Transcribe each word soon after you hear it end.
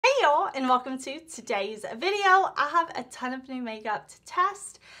Hey y'all, and welcome to today's video. I have a ton of new makeup to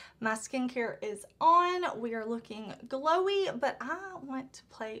test. My skincare is on. We are looking glowy, but I want to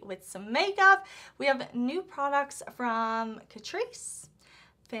play with some makeup. We have new products from Catrice,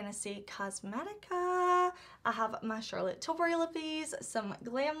 Fantasy Cosmetica. I have my Charlotte Tilbury lippies, some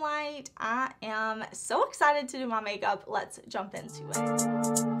GlamLite. I am so excited to do my makeup. Let's jump into it.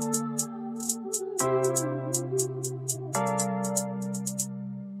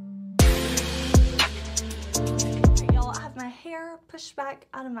 Pushed back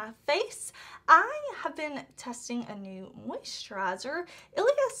out of my face. I have been testing a new moisturizer.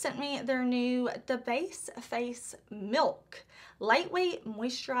 Ilia sent me their new The Base Face Milk Lightweight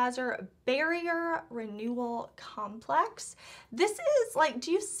Moisturizer Barrier Renewal Complex. This is like,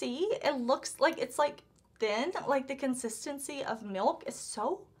 do you see? It looks like it's like thin, like the consistency of milk. Is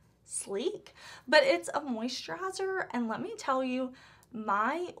so sleek, but it's a moisturizer, and let me tell you,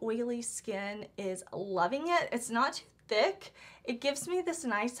 my oily skin is loving it. It's not too thick. It gives me this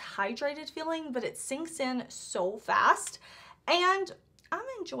nice hydrated feeling, but it sinks in so fast, and I'm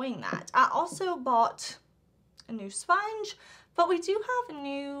enjoying that. I also bought a new sponge, but we do have a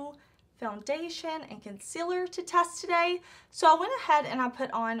new foundation and concealer to test today. So I went ahead and I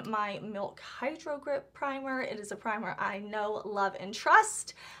put on my Milk Hydro Grip Primer. It is a primer I know, love, and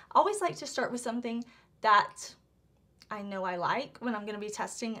trust. I always like to start with something that I know I like when I'm going to be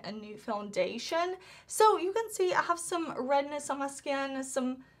testing a new foundation. So you can see I have some redness on my skin,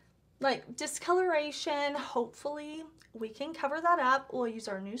 some like discoloration. Hopefully we can cover that up. We'll use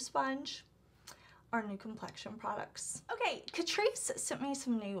our new sponge, our new complexion products. Okay, Catrice sent me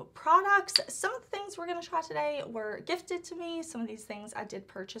some new products. Some of the things we're going to try today were gifted to me. Some of these things I did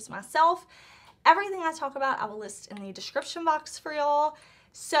purchase myself. Everything I talk about I will list in the description box for y'all.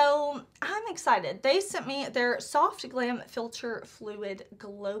 So I'm excited. They sent me their Soft Glam Filter Fluid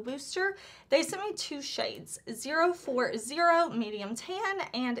Glow Booster. They sent me two shades, 040 Medium Tan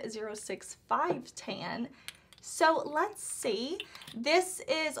and 065 Tan. So let's see. This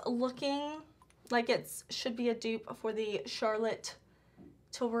is looking like it should be a dupe for the Charlotte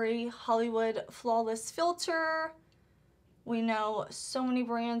Tilbury Hollywood Flawless Filter. We know so many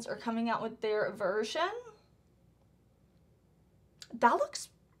brands are coming out with their version. That looks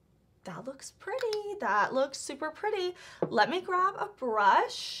pretty. That looks super pretty. Let me grab a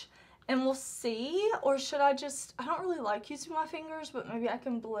brush and we'll see. Or should I just, I don't really like using my fingers, but maybe I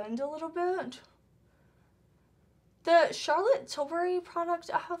can blend a little bit. The Charlotte Tilbury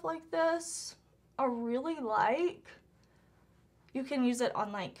product I have like this, I really like. You can use it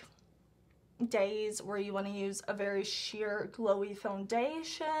on like days where you want to use a very sheer glowy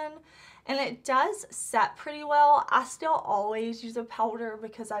foundation, and it does set pretty well. I still always use a powder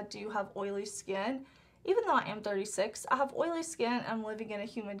because I do have oily skin. Even though I am 36, I have oily skin and I'm living in a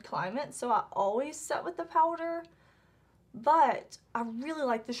humid climate, so I always set with the powder. But I really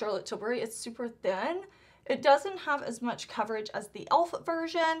like the Charlotte Tilbury. It's super thin. It doesn't have as much coverage as the e.l.f.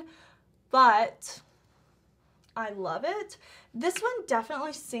 version, but I love it. This one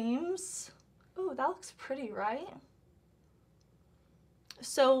definitely seems, ooh, that looks pretty, right?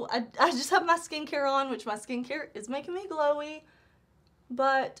 So I just have my skincare on, which my skincare is making me glowy,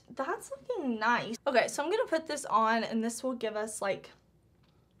 but that's looking nice. Okay, so I'm going to put this on, and this will give us like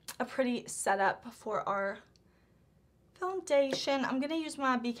a pretty setup for our foundation. I'm going to use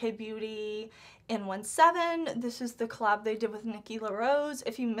my BK Beauty N17. This is the collab they did with Nikki LaRose.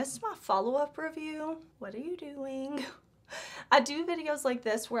 If you missed my follow-up review, what are you doing? I do videos like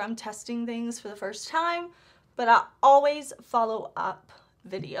this where I'm testing things for the first time, but I always follow up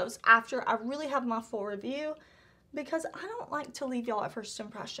videos after I really have my full review because I don't like to leave y'all at first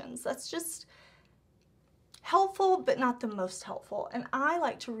impressions. That's just helpful, but not the most helpful. And I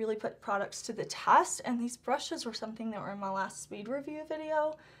like to really put products to the test, and these brushes were something that were in my last speed review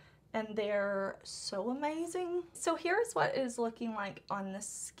video, and they're so amazing. So here's what it is looking like on the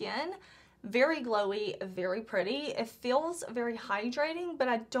skin. Very glowy, very pretty. It feels very hydrating, but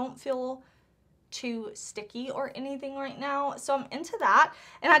I don't feel too sticky or anything right now. So I'm into that.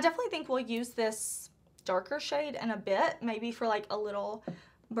 And I definitely think we'll use this darker shade in a bit, maybe for like a little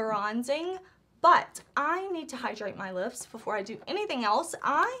bronzing. But I need to hydrate my lips before I do anything else.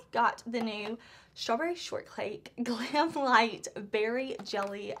 I got the new Strawberry Shortcake GlamLite Berry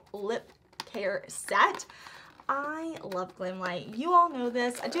Jelly Lip Care Set. I love GlamLite. You all know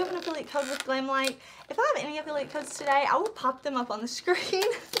this. I do have an affiliate code with GlamLite. If I have any affiliate codes today, I will pop them up on the screen.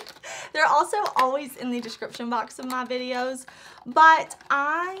 They're also always in the description box of my videos. But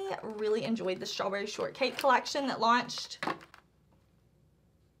I really enjoyed the Strawberry Shortcake collection that launched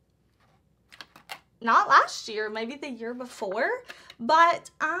not last year, maybe the year before, but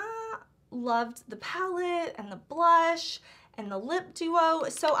I loved the palette and the blush and the lip duo.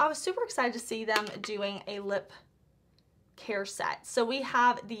 So I was super excited to see them doing a lip care set. So we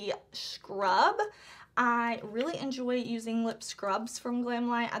have the scrub. I really enjoy using lip scrubs from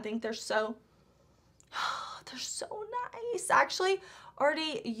GlamLite. I think they're so nice. I actually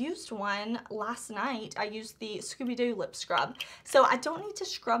already used one last night. I used the Scooby-Doo lip scrub. So I don't need to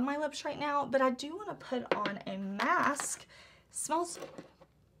scrub my lips right now, but I do want to put on a mask. Smells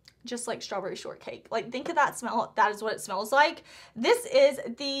just like strawberry shortcake. Like, think of that smell. That is what it smells like. This is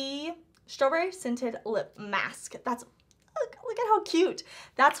the strawberry scented lip mask. That's, look at how cute.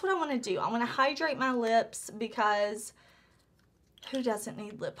 That's what I want to do. I want to hydrate my lips because who doesn't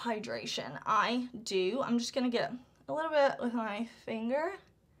need lip hydration? I do. I'm just going to get a little bit with my finger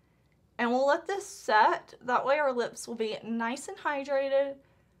and we'll let this set. That way our lips will be nice and hydrated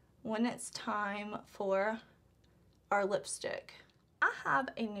when it's time for our lipstick. I have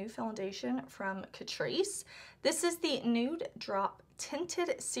a new foundation from Catrice. This is the Nude Drop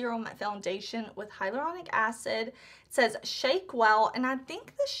Tinted Serum Foundation with hyaluronic acid. It says shake well, and I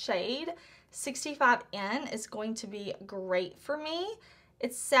think the shade 65N is going to be great for me.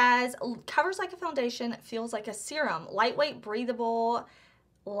 It says covers like a foundation, feels like a serum, lightweight, breathable,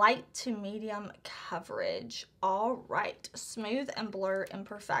 light to medium coverage. All right, smooth and blur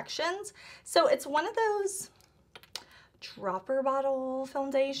imperfections. So it's one of those dropper bottle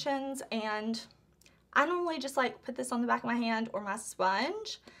foundations, and I normally just like put this on the back of my hand or my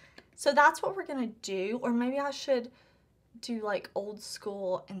sponge. So that's what we're gonna do. Or maybe I should do like old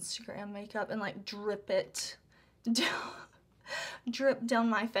school Instagram makeup and like drip it down, drip down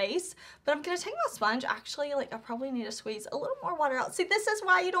my face. But I'm gonna take my sponge. Actually, like I probably need to squeeze a little more water out. See, this is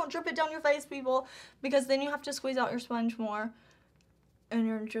why you don't drip it down your face, people, because then you have to squeeze out your sponge more and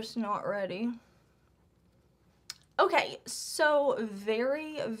you're just not ready. Okay, so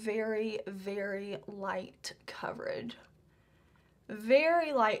very, very, very light coverage.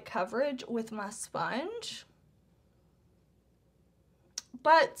 Very light coverage with my sponge.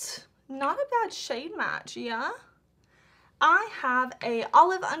 But not a bad shade match, yeah? I have a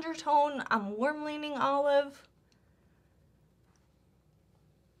olive undertone. I'm warm leaning olive.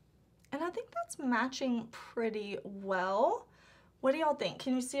 And I think that's matching pretty well. What do y'all think?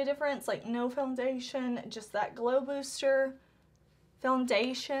 Can you see a difference? Like no foundation, just that glow booster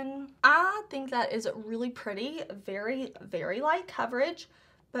foundation. I think that is really pretty. Very, very light coverage,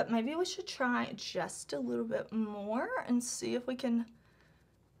 but maybe we should try just a little bit more and see if we can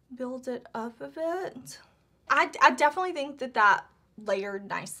build it up a bit. I definitely think that that layered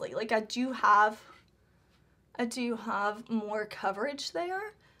nicely. Like I do have more coverage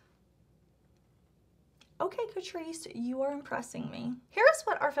there. Okay, Catrice, you are impressing me. Here's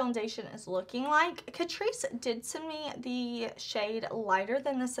what our foundation is looking like. Catrice did send me the shade lighter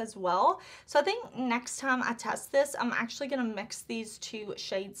than this as well. So I think next time I test this, I'm actually gonna mix these two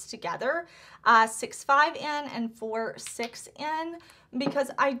shades together, 6.5N and 4.6N, because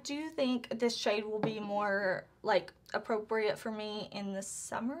I do think this shade will be more like appropriate for me in the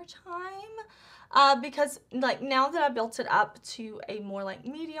summertime. Because like now that I built it up to a more like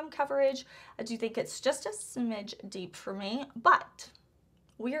medium coverage, I do think it's just a smidge deep for me, but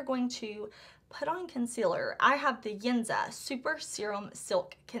we are going to put on concealer. I have the Yenza Super Serum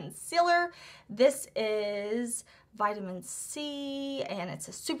Silk Concealer. This is vitamin C and it's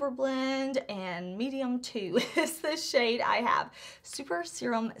a super blend, and medium 2 is the shade I have. Super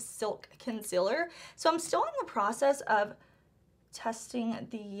Serum Silk Concealer. So I'm still in the process of testing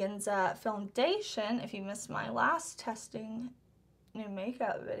the Yenza foundation. If you missed my last testing new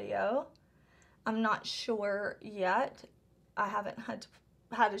makeup video, I'm not sure yet. I haven't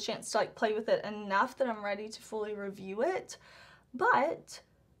had a chance to like play with it enough that I'm ready to fully review it, but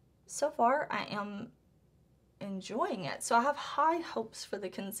so far I am enjoying it. So I have high hopes for the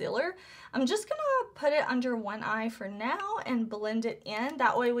concealer. I'm just gonna put it under one eye for now and blend it in.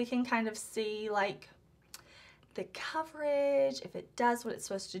 That way we can kind of see like the coverage, if it does what it's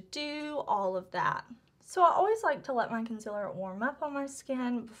supposed to do, all of that. So I always like to let my concealer warm up on my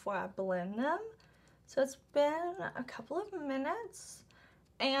skin before I blend them. So it's been a couple of minutes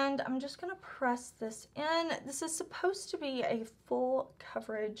and I'm just gonna press this in. This is supposed to be a full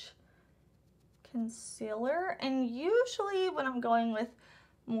coverage concealer, and usually when I'm going with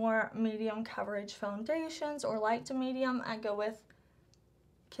more medium coverage foundations or light to medium, I go with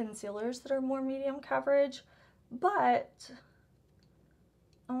concealers that are more medium coverage. But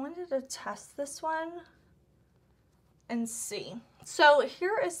I wanted to test this one and see. So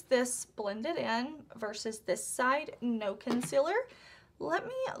here is this blended in versus this side, no concealer. Let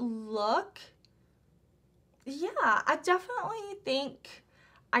me look yeah, I definitely think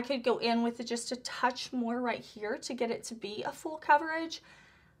I could go in with just a touch more right here to get it to be a full coverage.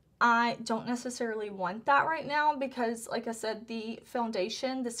 I don't necessarily want that right now because, like I said, the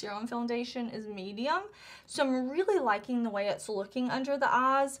foundation, the serum foundation is medium. So I'm really liking the way it's looking under the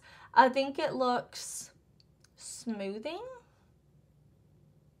eyes. I think it looks smoothing.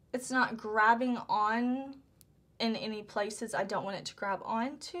 It's not grabbing on in any places I don't want it to grab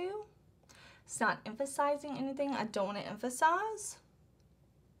onto. It's not emphasizing anything I don't want to emphasize.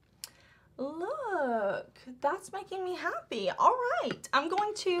 Look, that's making me happy. All right, I'm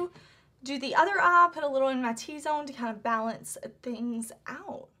going to do the other eye, put a little in my T-zone to kind of balance things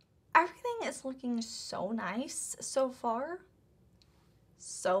out. Everything is looking so nice so far.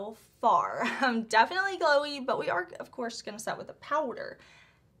 So far. I'm definitely glowy, but we are, of course, going to set with a powder.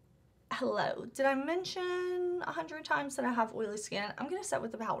 Hello. Did I mention 100 times that I have oily skin? I'm going to set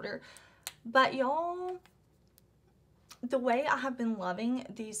with the powder. But y'all, the way I have been loving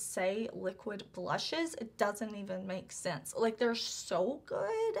these Say liquid blushes, it doesn't even make sense. Like, they're so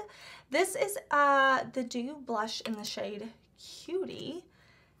good. This is the Dew blush in the shade Cutie.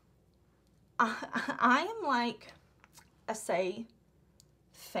 I am like a Say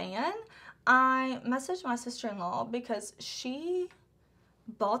fan. I messaged my sister-in-law because she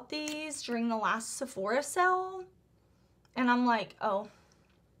bought these during the last Sephora sale. And I'm like, oh,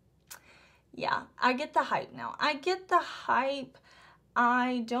 yeah, I get the hype now. I get the hype.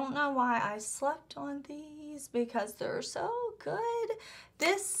 I don't know why I slept on these because they're so good.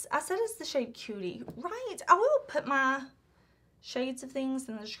 This, I said it's the shade Cutie, right? I will put my shades of things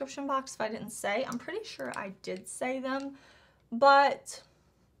in the description box if I didn't say. I'm pretty sure I did say them. But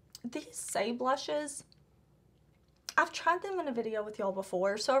these Say blushes, I've tried them in a video with y'all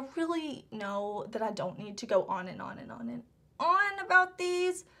before, so I really know that I don't need to go on and on and on and on about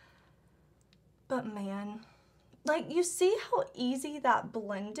these. But man, like, you see how easy that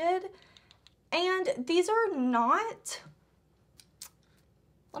blended? And these are not,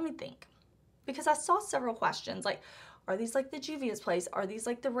 let me think, because I saw several questions like, are these like the Juvia's Place? Are these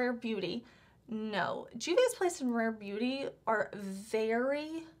like the Rare Beauty? No, Juvia's Place and Rare Beauty are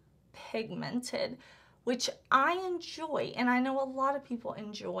very pigmented, which I enjoy, and I know a lot of people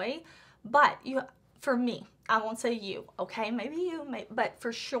enjoy, but for me, I won't say you, okay? Maybe you, but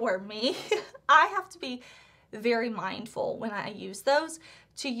for sure me, I have to be very mindful when I use those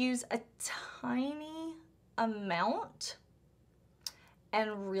to use a tiny amount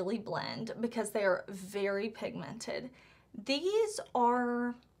and really blend because they are very pigmented. These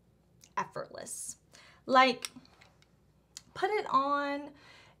are effortless. Like, put it on.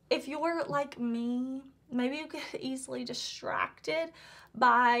 If you're like me, maybe you get easily distracted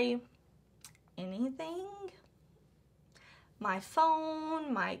by anything, my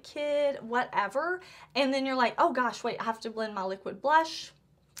phone, my kid, whatever, and then you're like, oh gosh, wait, I have to blend my liquid blush.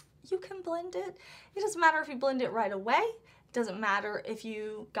 You can blend it. It doesn't matter if you blend it right away. It doesn't matter if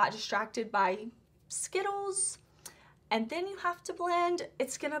you got distracted by Skittles and then you have to blend.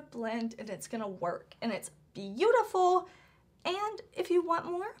 It's gonna blend and it's gonna work and it's beautiful. And if you want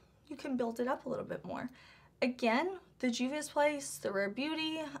more, you can build it up a little bit more. Again, the Juvia's Place, the Rare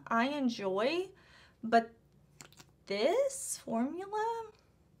Beauty, I enjoy, but this formula,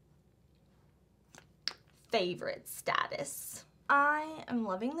 favorite status. I am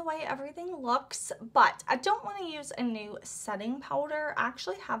loving the way everything looks, but I don't want to use a new setting powder. I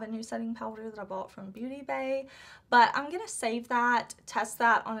actually have a new setting powder that I bought from Beauty Bay, but I'm going to save that, test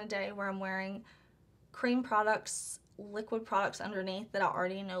that on a day where I'm wearing cream products, liquid products underneath that I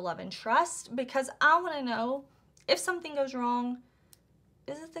already know, love, and trust, because I want to know if something goes wrong,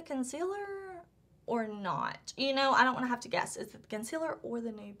 is it the concealer or not? You know, I don't want to have to guess, is it the concealer or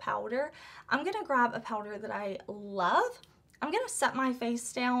the new powder? I'm going to grab a powder that I love. I'm going to set my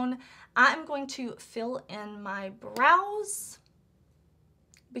face down. I'm going to fill in my brows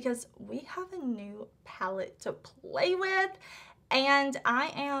because we have a new palette to play with and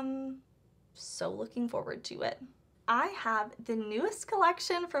I am so looking forward to it. I have the newest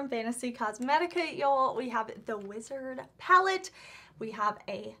collection from Fantasy Cosmetica, y'all. We have the Wizard palette. We have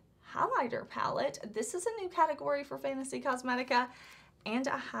a highlighter palette. This is a new category for Fantasy Cosmetica. And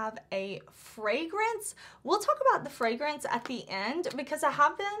I have a fragrance. We'll talk about the fragrance at the end because I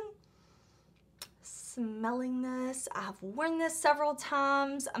have been smelling this. I have worn this several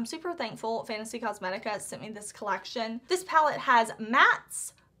times. I'm super thankful Fantasy Cosmetica sent me this collection. This palette has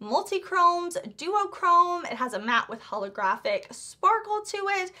mattes, multi-chromes, duochrome. It has a matte with holographic sparkle to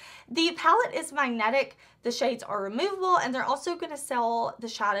it. The palette is magnetic. The shades are removable, and they're also going to sell the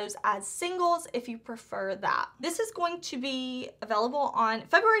shadows as singles if you prefer that. This is going to be available on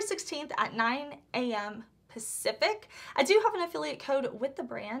February 16th at 9 a.m. Pacific. I do have an affiliate code with the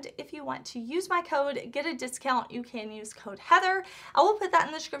brand. If you want to use my code, get a discount, you can use code Heather. I will put that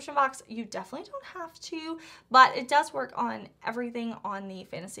in the description box. You definitely don't have to, but it does work on everything on the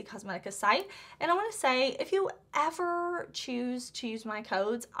Fantasy Cosmetica site. And I want to say, if you ever choose to use my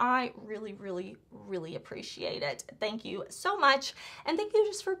codes, I really, really, really appreciate it. Thank you so much. And thank you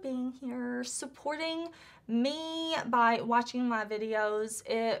just for being here, supporting me by watching my videos.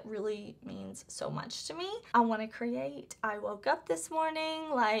 It really means so much to me. I want to create. I woke up this morning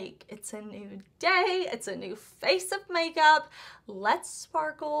like it's a new day, it's a new face of makeup. Let's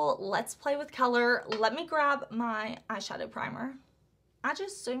sparkle, let's play with color. Let me grab my eyeshadow primer. I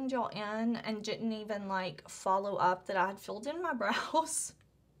just zoomed y'all in and didn't even like follow up that I had filled in my brows.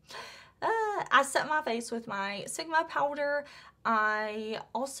 I set my face with my Sigma powder. I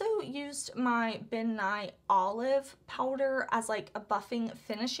also used my Ben Nye Olive powder as like a buffing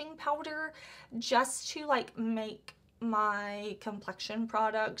finishing powder just to like make my complexion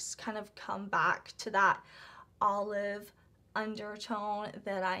products kind of come back to that olive undertone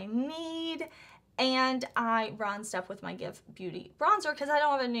that I need. And I bronzed up with my Give Beauty bronzer because I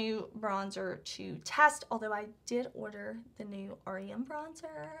don't have a new bronzer to test, although I did order the new REM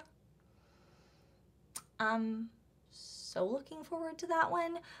bronzer. So looking forward to that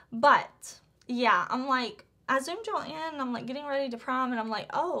one. But yeah, I'm like, I zoomed y'all in, I'm like getting ready to prime, and I'm like,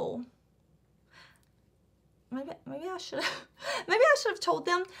 oh, maybe I should have told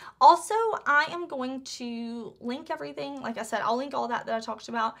them. Also, I am going to link everything. Like I said, I'll link all that I talked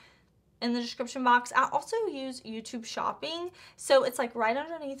about in the description box. I also use YouTube Shopping, so it's like right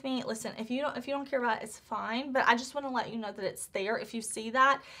underneath me. Listen, if you don't care about it, it's fine, but I just want to let you know that it's there if you see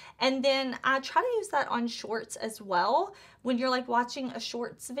that. And then I try to use that on shorts as well. When you're like watching a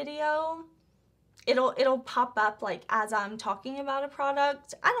shorts video, it'll pop up like as I'm talking about a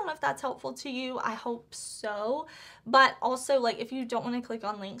product. I don't know if that's helpful to you. I hope so. But also, like, if you don't want to click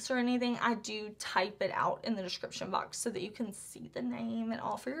on links or anything, I do type it out in the description box so that you can see the name and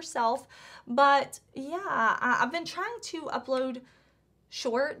all for yourself. But yeah, I've been trying to upload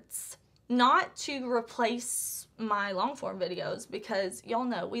shorts, not to replace my long form videos, because y'all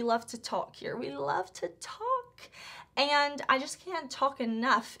know we love to talk here. We love to talk. And I just can't talk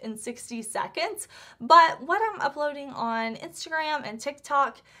enough in 60 seconds. But what I'm uploading on Instagram and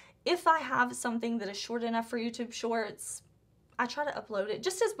TikTok, if I have something that is short enough for YouTube Shorts, I try to upload it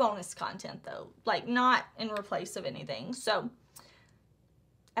just as bonus content though, like not in replace of anything. So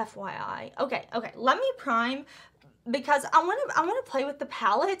FYI. Okay, let me prime because I want to play with the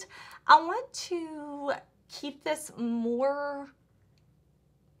palette. I want to keep this more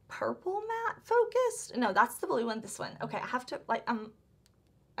purple matte focused. No, that's the blue one, this one. Okay, I have to, like,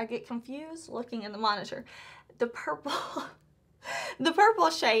 I get confused looking in the monitor. The purple, the purple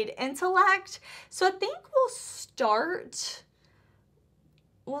shade Intellect. So I think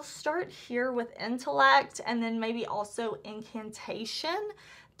we'll start here with Intellect, and then maybe also Incantation,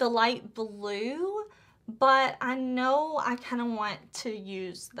 the light blue. But I know I kind of want to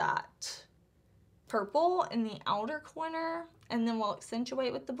use that purple in the outer corner, and then we'll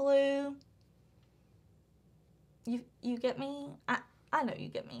accentuate with the blue. You get me? I know you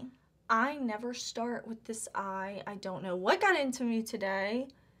get me. I never start with this eye. I don't know what got into me today.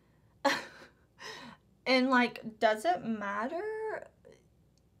 And like, does it matter?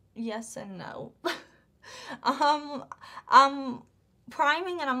 Yes and no. I'm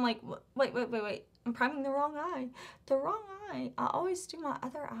priming and I'm like, wait. I'm priming the wrong eye. The wrong eye. I always do my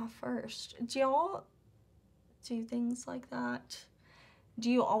other eye first. Do y'all do things like that?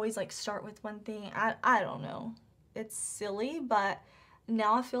 Do you always like start with one thing? I don't know. It's silly, but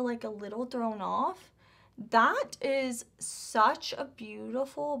now I feel like a little thrown off. That is such a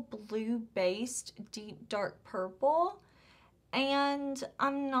beautiful blue-based deep dark purple, and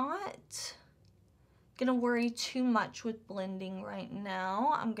I'm not gonna worry too much with blending right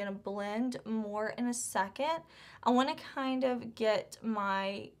now. I'm gonna blend more in a second. I want to kind of get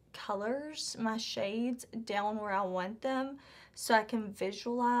my colors, my shades down where I want them so I can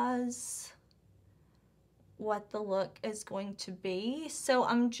visualize what the look is going to be. So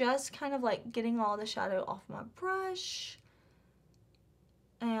I'm just kind of like getting all the shadow off my brush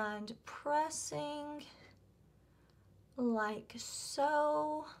and pressing like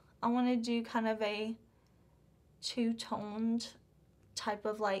so. I want to do kind of a two-toned type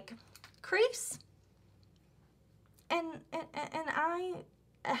of like crease, and I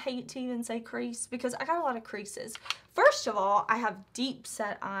hate to even say crease because I got a lot of creases. First of all, I have deep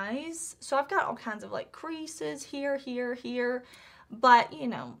set eyes, so I've got all kinds of like creases here, but you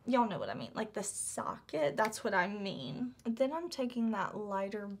know, y'all know what I mean, like the socket, that's what I mean. Then I'm taking that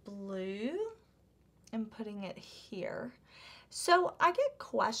lighter blue and putting it here. So I get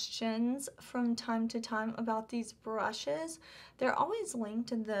questions from time to time about these brushes. They're always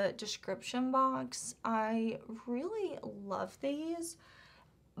linked in the description box. I really love these,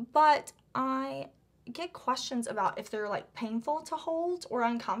 but I get questions about if they're like painful to hold or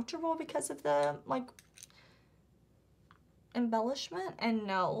uncomfortable because of the like embellishment, and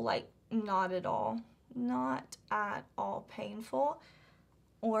no, like not at all. Not at all painful,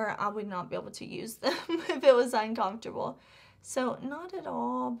 or I would not be able to use them if it was uncomfortable. So not at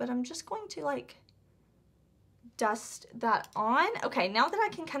all, but I'm just going to like dust that on. Okay, now that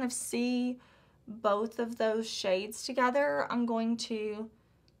I can kind of see both of those shades together, I'm going to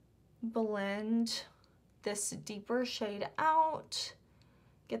blend this deeper shade out,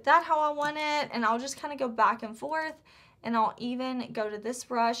 get that how I want it, and I'll just kind of go back and forth, and I'll even go to this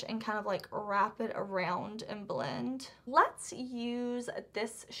brush and kind of like wrap it around and blend. Let's use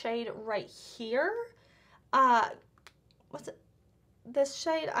this shade right here. What's it? This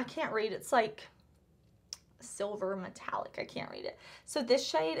shade, I can't read. It's like silver metallic. I can't read it. So this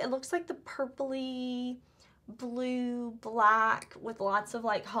shade, it looks like the purpley blue black with lots of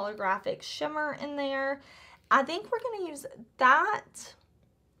like holographic shimmer in there. I think we're going to use that,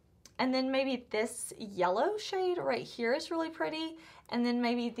 and then maybe this yellow shade right here is really pretty, and then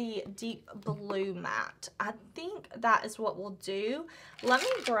maybe the deep blue matte. I think that is what we'll do. Let me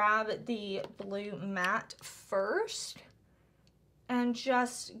grab the blue matte first and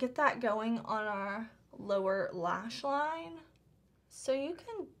just get that going on our lower lash line. So you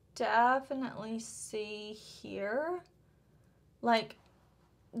can definitely see here like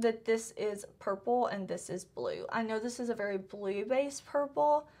that this is purple and this is blue. I know this is a very blue based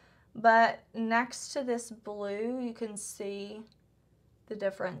purple, but next to this blue you can see the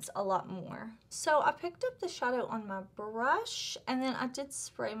difference a lot more. So I picked up the shadow on my brush, and then I did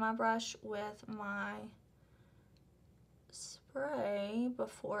spray my brush with my spray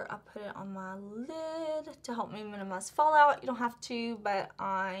before I put it on my lid to help me minimize fallout. You don't have to, but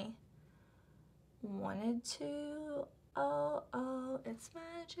I wanted to. Oh, it's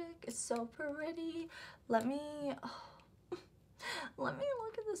magic. It's so pretty. Let me look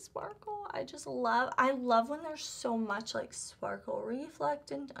at the sparkle. I love when there's so much like sparkle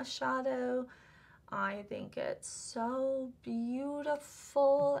reflect in a shadow. I think it's so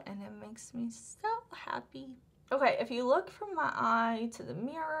beautiful and it makes me so happy. Okay, if you look from my eye to the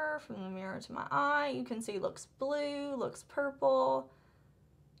mirror, from the mirror to my eye, you can see it looks blue, looks purple.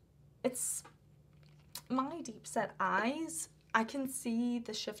 It's my deep set eyes. I can see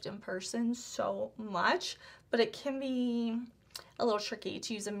the shift in person so much, but it can be a little tricky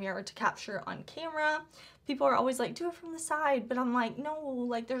to use a mirror to capture on camera. People are always like, do it from the side, but I'm like, no,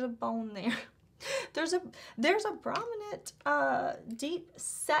 like there's a bone there. There's a prominent deep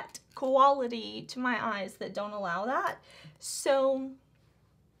set quality to my eyes that don't allow that. So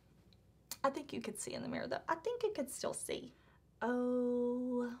I think you could see in the mirror though. I think you could still see.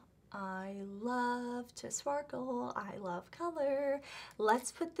 Oh, I love to sparkle. I love color.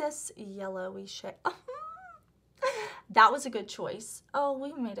 Let's put this yellowy shade. That was a good choice. Oh,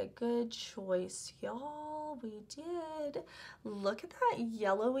 we made a good choice, y'all. We did. Look at that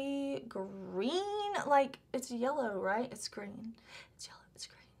yellowy green. Like, it's yellow, right? It's green. It's yellow. It's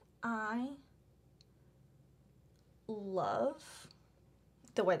green. I love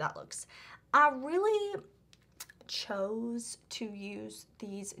the way that looks. I really chose to use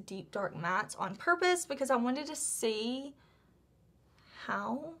these deep dark mattes on purpose because I wanted to see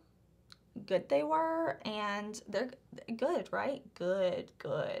how good they were, and they're good, right? Good,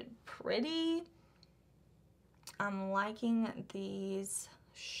 pretty. I'm liking these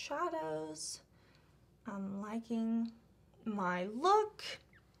shadows. I'm liking my look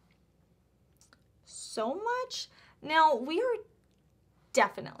so much. Now we are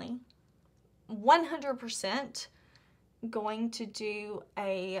definitely 100% going to do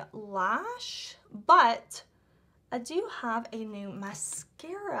a lash, but I do have a new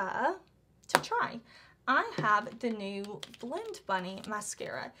mascara to try. I have the new Blend Bunny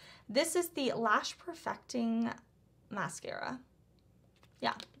mascara. This is the Lash Perfecting mascara.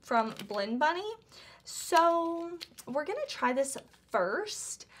 Yeah, from Blend Bunny. So we're gonna try this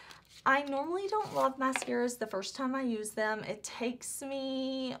first. I normally don't love mascaras the first time I use them. It takes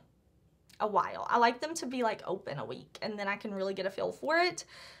me a while. I like them to be like open a week and then I can really get a feel for it.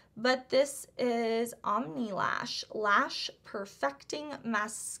 But this is Omni Lash Perfecting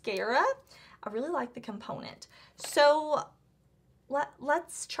Mascara. I really like the component. So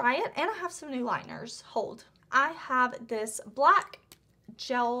let's try it. And I have some new liners. Hold. I have this black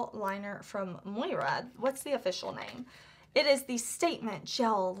gel liner from Moira. What's the official name? It is the Statement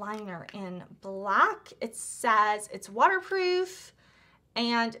Gel Liner in black. It says it's waterproof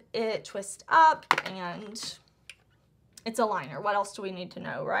and it twists up and it's a liner. What else do we need to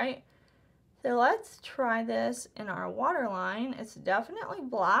know, right? So let's try this in our waterline. It's definitely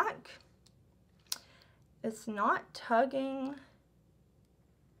black. It's not tugging.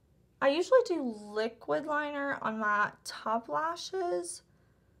 I usually do liquid liner on my top lashes,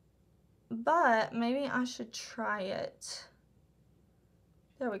 but maybe I should try it.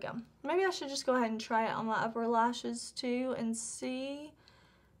 There we go. Maybe I should just go ahead and try it on my upper lashes too and see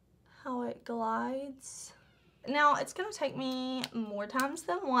how it glides. Now, it's going to take me more times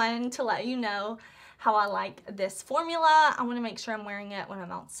than one to let you know how I like this formula. I want to make sure I'm wearing it when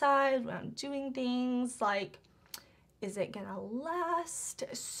I'm outside, when I'm doing things. Like, is it going to last?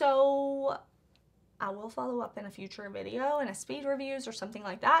 So, I will follow up in a future video, in a speed reviews or something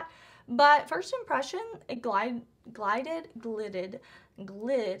like that. But first impression, it glided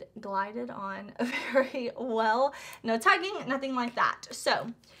on very well. No tugging, nothing like that. So,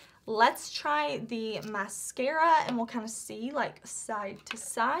 let's try the mascara and we'll kind of see like side to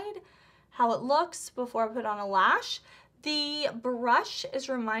side how it looks before I put on a lash. The brush is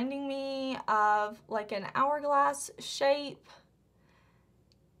reminding me of like an hourglass shape,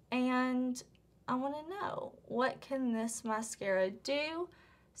 and I want to know, what can this mascara do?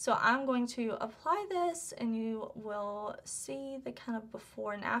 So I'm going to apply this and you will see the kind of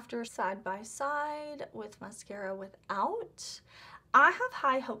before and after side by side with mascara without. I have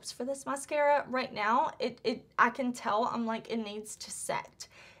high hopes for this mascara right now. I can tell I'm like, it needs to set.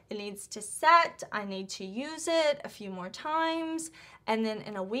 It needs to set. I need to use it a few more times. And then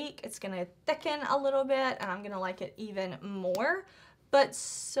in a week, it's going to thicken a little bit and I'm going to like it even more. But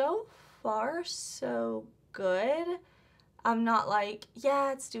so far, so good. I'm not like,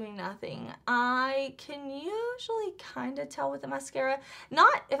 yeah, it's doing nothing. I can usually kind of tell with the mascara.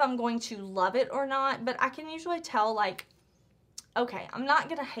 Not if I'm going to love it or not, but I can usually tell like, okay, I'm not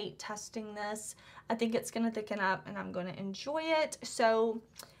going to hate testing this. I think it's going to thicken up and I'm going to enjoy it. So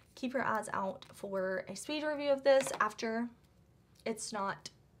keep your eyes out for a speed review of this after it's not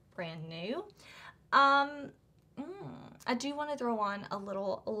brand new. I do want to throw on a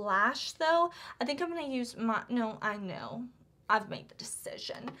little lash though. I think I'm going to use my, no, I know. I've made the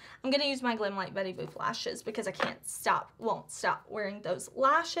decision. I'm going to use my GlamLite Betty Boop lashes because I won't stop wearing those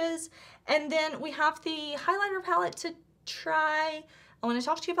lashes. And then we have the highlighter palette to try. I want to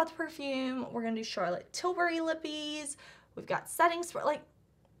talk to you about the perfume. We're going to do Charlotte Tilbury lippies. We've got settings for like,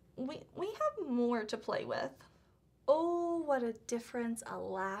 we have more to play with. Oh, what a difference a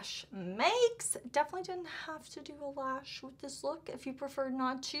lash makes. Definitely didn't have to do a lash with this look if you prefer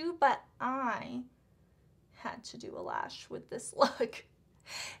not to, but I had to do a lash with this look.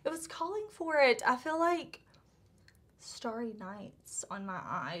 It was calling for it. I feel like starry nights on my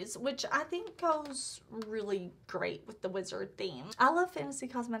eyes, which I think goes really great with the wizard theme. I love Fantasy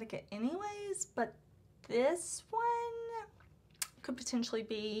Cosmetica anyways, but this one could potentially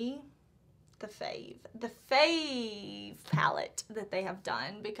be the fave palette that they have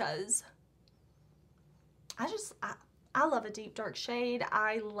done, because I love a deep dark shade.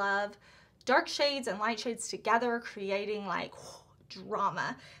 I love dark shades and light shades together, creating like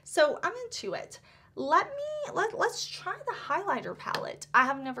drama. So I'm into it. Let's try the highlighter palette. I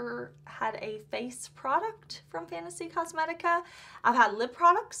have never had a face product from Fantasy Cosmetica. I've had lip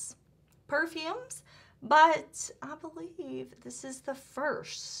products, perfumes, but I believe this is the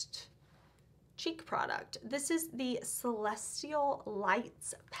first cheek product. This is the Celestial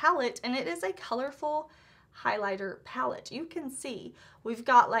Lights palette, and it is a colorful highlighter palette. You can see we've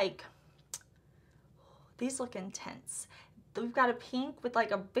got like, these look intense. We've got a pink with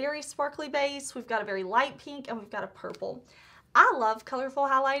like a very sparkly base. We've got a very light pink, and we've got a purple. I love colorful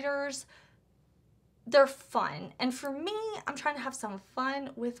highlighters. They're fun. And for me, I'm trying to have some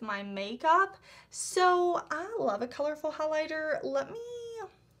fun with my makeup. So I love a colorful highlighter. Let me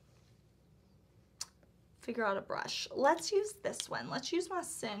figure out a brush. Let's use this one. Let's use my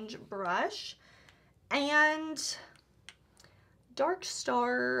Singe brush. And Dark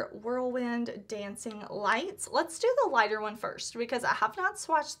Star Whirlwind Dancing Lights. Let's do the lighter one first because I have not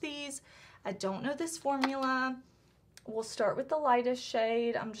swatched these. I don't know this formula. We'll start with the lightest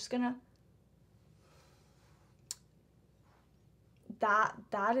shade. I'm just gonna,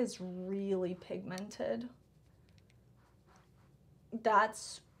 that is really pigmented. That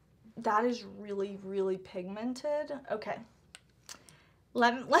is really, really pigmented. Okay.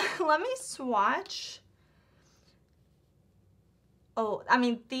 Let me swatch. Oh, I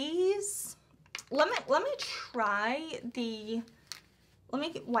mean these, let me try the let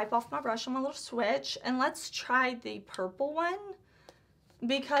me wipe off my brush on my little switch, and let's try the purple one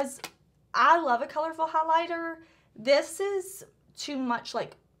because I love a colorful highlighter. This is too much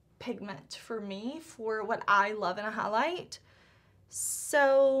like pigment for me for what I love in a highlight.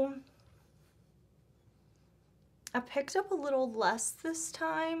 So I picked up a little less this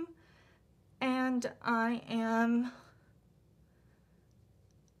time, and I am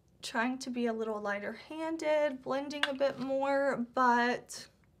trying to be a little lighter handed, blending a bit more, but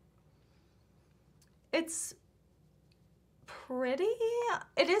it's pretty.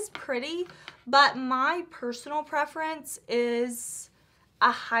 It is pretty, but my personal preference is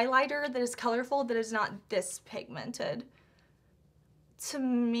a highlighter that is colorful, that is not this pigmented. To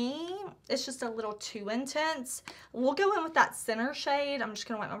me, it's just a little too intense. We'll go in with that center shade. I'm just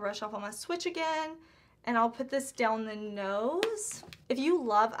gonna wipe my brush off on my switch again, and I'll put this down the nose. If you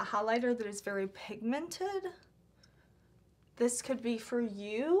love a highlighter that is very pigmented, this could be for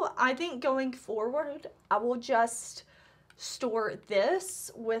you. I think going forward, I will just store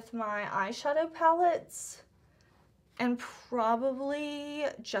this with my eyeshadow palettes and probably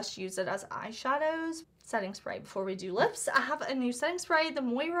just use it as eyeshadows. Setting spray before we do lips. I have a new setting spray, the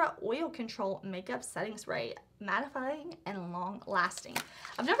Moira Oil Control Makeup Setting Spray, mattifying and long lasting.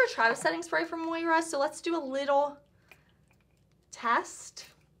 I've never tried a setting spray from Moira, so let's do a little test.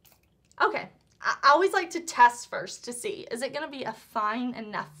 Okay, I always like to test first to see, is it gonna be a fine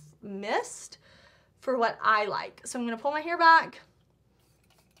enough mist for what I like? So I'm gonna pull my hair back.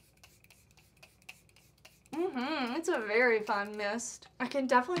 It's a very fine mist. I can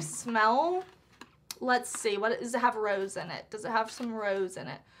definitely smell. Let's see, does it have rose in it? Does it have some rose in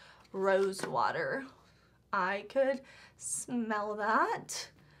it? Rose water. I could smell that.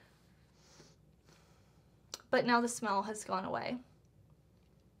 But now the smell has gone away.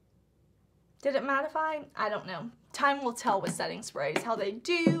 Did it mattify? I don't know. Time will tell with setting sprays, how they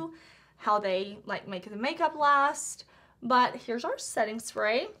do, how they like make the makeup last. But here's our setting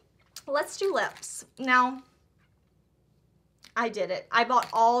spray. Let's do lips. Now, I did it. I bought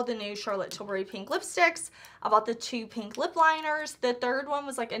all the new Charlotte Tilbury pink lipsticks. I bought the 2 pink lip liners. The third one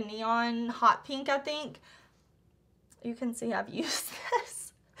was like a neon hot pink, I think. You can see I've used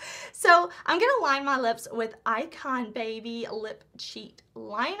this. So I'm going to line my lips with Icon Baby Lip Cheat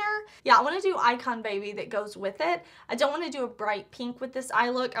Liner. Yeah, I want to do Icon Baby that goes with it. I don't want to do a bright pink with this eye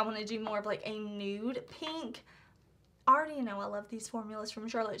look. I want to do more of like a nude pink. I already know I love these formulas from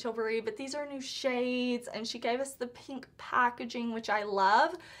Charlotte Tilbury, but these are new shades, and she gave us the pink packaging, which I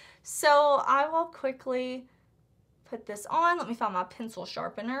love. So I will quickly put this on. Let me find my pencil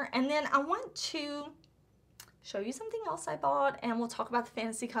sharpener, and then I want to show you something else I bought, and we'll talk about the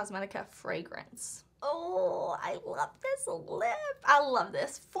Fantasy Cosmetica fragrance. Oh, I love this lip. I love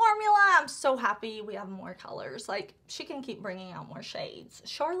this formula. I'm so happy we have more colors. Like, she can keep bringing out more shades.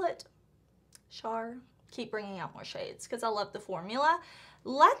 Charlotte, keep bringing out more shades because I love the formula.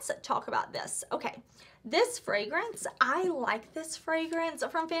 Let's talk about this. Okay, this fragrance, I like this fragrance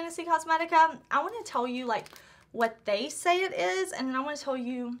from Fantasy Cosmetica. I want to tell you like what they say it is, and then I want to tell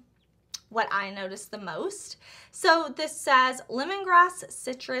you what I noticed the most. So this says lemongrass,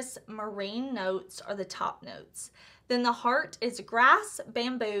 citrus, marine notes are the top notes. Then the heart is grass,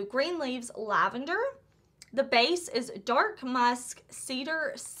 bamboo, green leaves, lavender. The base is dark musk,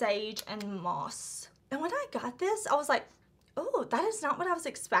 cedar, sage, and moss. And when I got this, I was like, oh, that is not what I was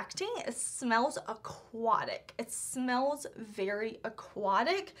expecting. It smells aquatic. It smells very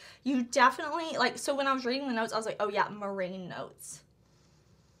aquatic. You definitely, like, so when I was reading the notes, I was like, oh yeah, marine notes.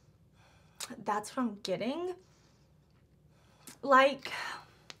 That's what I'm getting. Like,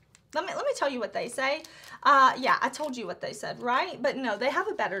 let me tell you what they say. Yeah, I told you what they said, right? But no, they have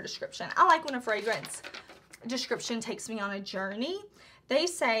a better description. I like when a fragrance description takes me on a journey. They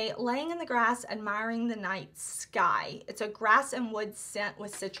say, laying in the grass, admiring the night sky. It's a grass and wood scent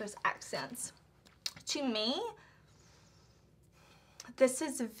with citrus accents. To me, this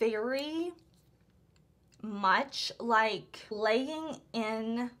is very much like laying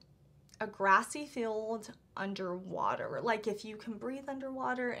in a grassy field underwater. Like if you can breathe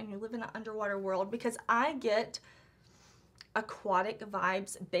underwater and you live in an underwater world, because I get aquatic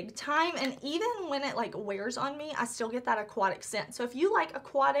vibes big time, and even when it like wears on me, I still get that aquatic scent. So if you like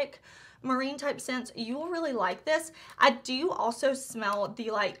aquatic marine type scents, you will really like this. I do also smell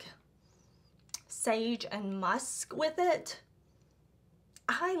the like sage and musk with it.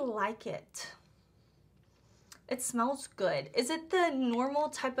 I like it. It smells good. Is it the normal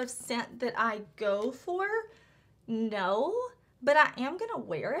type of scent that I go for? No, but I am gonna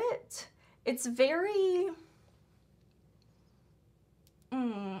wear it. It's very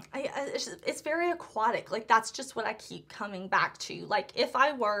it's very aquatic. Like, that's just what I keep coming back to. Like, if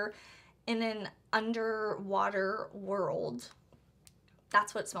I were in an underwater world,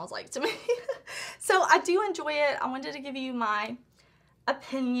 that's what it smells like to me. So I do enjoy it. I wanted to give you my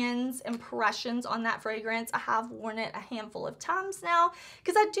opinions, impressions on that fragrance. I have worn it a handful of times now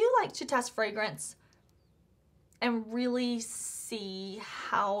because I do like to test fragrance and really see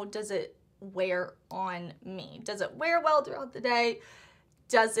how does it wear on me. Does it wear well throughout the day?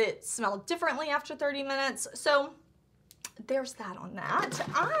 Does it smell differently after 30 minutes? So there's that on that.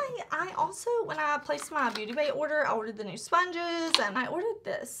 I also, when I placed my Beauty Bay order, I ordered the new sponges and I ordered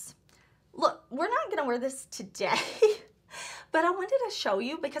this. Look, we're not gonna wear this today, but I wanted to show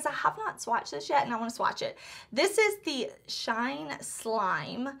you because I have not swatched this yet and I want to swatch it. This is the Shine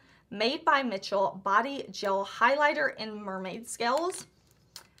Slime Made by Mitchell Body Gel Highlighter in Mermaid Scales.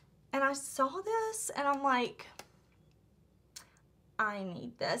 And I saw this and I'm like, I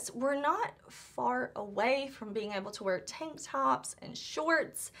need this. We're not far away from being able to wear tank tops and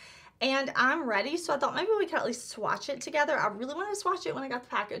shorts, and I'm ready. So I thought maybe we could at least swatch it together. I really wanted to swatch it when I got the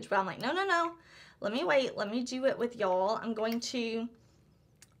package, but I'm like, no, no, no. Let me wait. Let me do it with y'all. I'm going to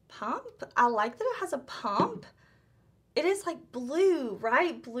pump. I like that it has a pump. It is like blue,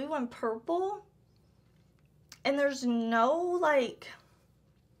 right? Blue and purple. And there's no like,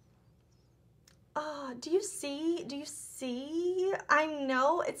 do you see? Do you see? I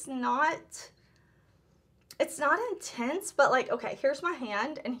know it's not intense, but like, okay, here's my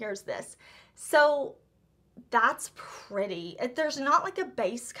hand and here's this. So that's pretty. There's not like a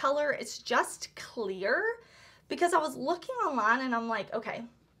base color. It's just clear, because I was looking online and I'm like, okay,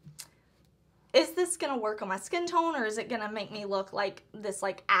 is this gonna work on my skin tone, or is it gonna make me look like this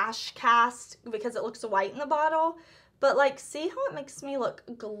like ash cast because it looks white in the bottle? But like, see how it makes me look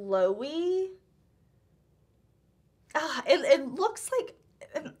glowy? It looks like,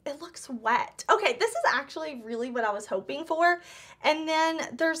 it looks wet. Okay, this is actually really what I was hoping for. And then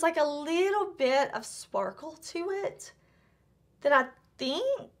there's like a little bit of sparkle to it that I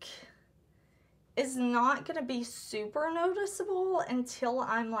think is not gonna be super noticeable until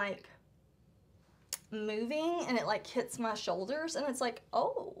I'm like moving and it like hits my shoulders and it's like,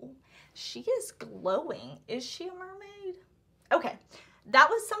 oh, she is glowing. Is she a mermaid? Okay, that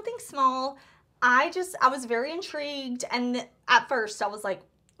was something small. I was very intrigued, and at first I was like,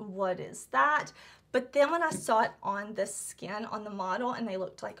 what is that? But then when I saw it on the skin on the model and they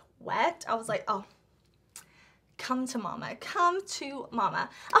looked like wet, I was like, oh, come to mama, come to mama.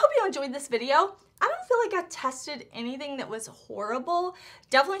 I hope you enjoyed this video. I don't feel like I tested anything that was horrible.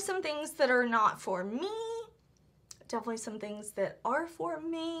 Definitely some things that are not for me. Definitely some things that are for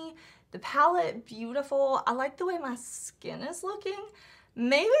me. The palette, beautiful. I like the way my skin is looking.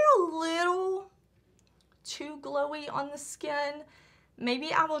 Maybe a little too glowy on the skin.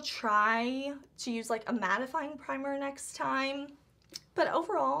 Maybe I will try to use like a mattifying primer next time. But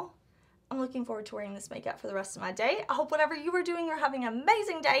overall, I'm looking forward to wearing this makeup for the rest of my day. I hope whatever you are doing, you're having an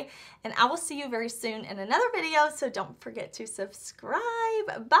amazing day. And I will see you very soon in another video. So don't forget to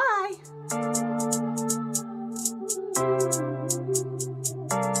subscribe. Bye.